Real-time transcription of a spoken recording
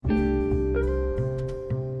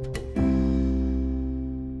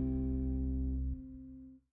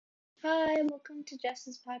to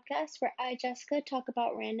Jess's podcast where I, Jessica, talk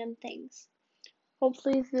about random things.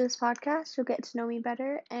 Hopefully, through this podcast, you'll get to know me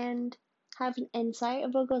better and have an insight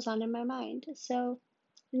of what goes on in my mind. So,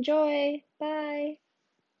 enjoy! Bye!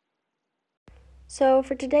 So,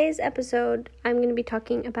 for today's episode, I'm going to be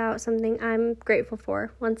talking about something I'm grateful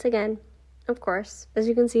for. Once again, of course, as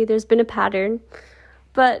you can see, there's been a pattern.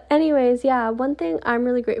 But anyways, one thing I'm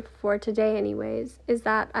really grateful for today anyways is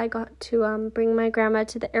that I got to bring my grandma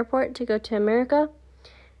to the airport to go to America.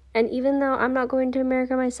 And even though I'm not going to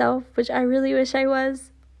America myself, which I really wish I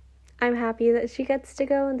was, I'm happy that she gets to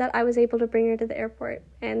go and that I was able to bring her to the airport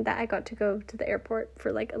and that I got to go to the airport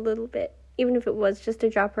for like a little bit, even if it was just to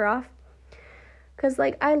drop her off. Because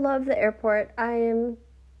I love the airport.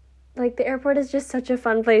 The airport is just such a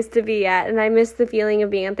fun place to be at, and I miss the feeling of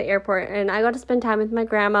being at the airport, and I got to spend time with my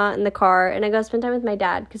grandma in the car, and I got to spend time with my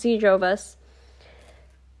dad, because he drove us,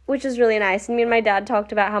 which is really nice, and me and my dad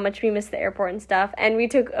talked about how much we miss the airport and stuff, and we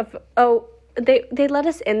took they let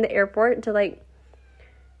us in the airport to,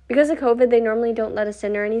 because of COVID, they normally don't let us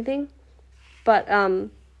in or anything, but,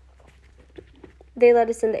 they let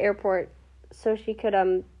us in the airport, so she could,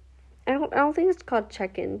 I don't think it's called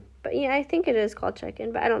check-in, but yeah, I think it is called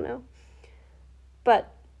check-in, but I don't know.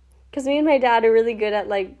 But, because me and my dad are really good at,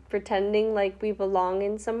 pretending like we belong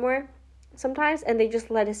in somewhere sometimes, and they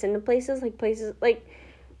just let us into places,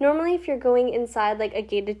 normally if you're going inside, a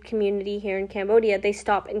gated community here in Cambodia, they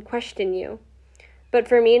stop and question you. But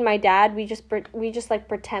for me and my dad, we just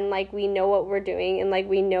pretend like we know what we're doing, and,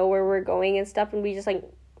 we know where we're going and stuff, and we just,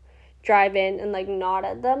 drive in and nod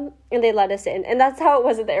at them, and they let us in. And that's how it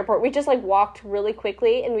was at the airport. We just walked really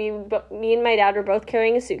quickly, and me and my dad were both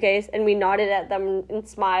carrying a suitcase, and we nodded at them and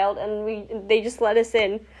smiled, and they just let us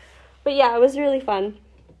in. But yeah, it was really fun.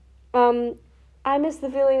 I miss the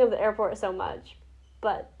feeling of the airport so much.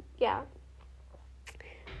 But yeah.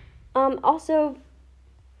 Also,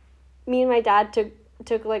 me and my dad took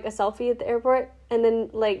a selfie at the airport, and then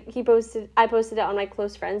I posted it on my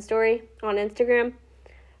close friend story on Instagram.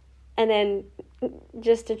 And then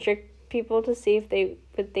just to trick people to see if they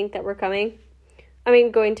would think that we're going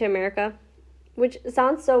to America, which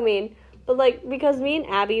sounds so mean, but because me and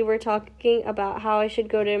Abby were talking about how I should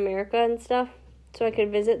go to America and stuff so I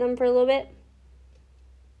could visit them for a little bit,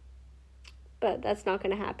 but that's not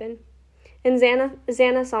going to happen. And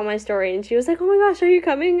Xana saw my story and she was like, "Oh my gosh, are you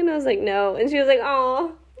coming?" And I was like, "No." And she was like, "Aw."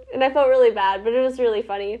 And I felt really bad, but it was really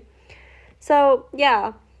funny. So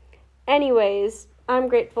yeah, anyways, I'm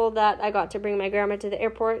grateful that I got to bring my grandma to the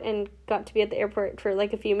airport and got to be at the airport for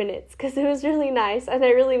a few minutes because it was really nice and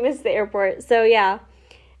I really missed the airport. So yeah.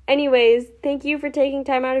 Anyways, thank you for taking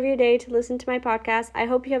time out of your day to listen to my podcast. I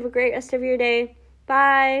hope you have a great rest of your day.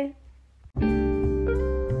 Bye.